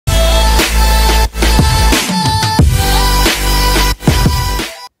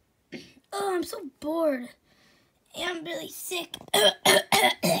I'm really sick.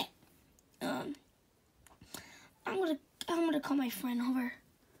 I'm gonna call my friend over.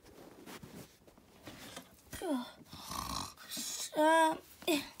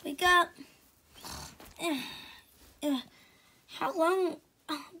 Wake up. How long?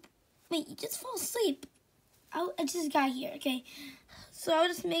 Wait, you just fell asleep. I just got here, okay? So I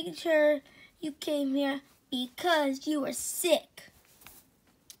was just making sure you came here because you were sick.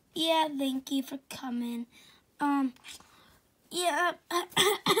 Yeah, thank you for coming. Yeah.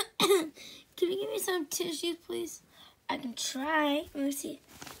 Can you give me some tissues, please? I can try. Let me see.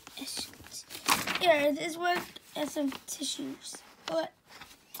 Here, this worked. And some tissues. What?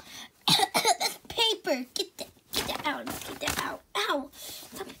 That's paper. Get that out. Get that out. Ow!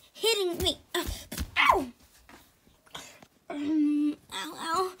 Stop hitting me. Ow!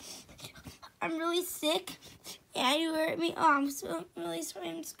 Ow. I'm really sick. Yeah, you hurt me. Oh, I'm really sorry.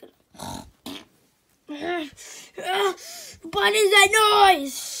 I'm just gonna. What is that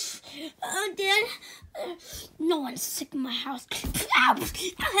noise? Oh, Dad. No one's sick in my house. Ow!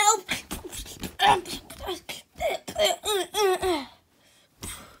 Help!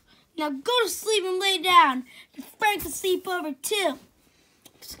 Now go to sleep and lay down. Your friend can sleep over too. I'm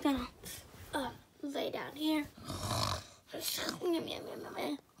just gonna lay down here.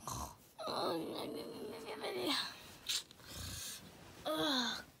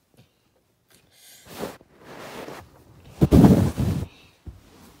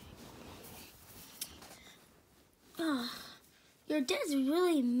 Your dad's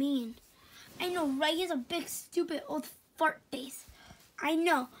really mean. I know, right? He has a big, stupid, old fart face. I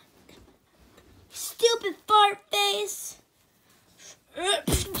know. Stupid fart face.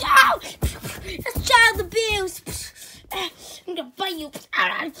 Ow! That's child abuse. I'm gonna bite you.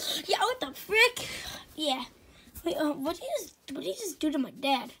 Yeah, what the frick? Yeah. Wait, what did you just do to my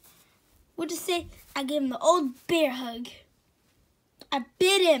dad? What did you say? I gave him the old bear hug. I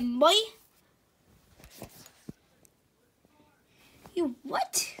bit him, boy. You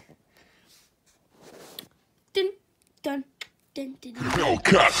what? Dun, dun, dun, dun, dun. No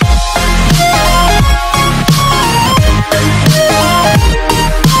cut.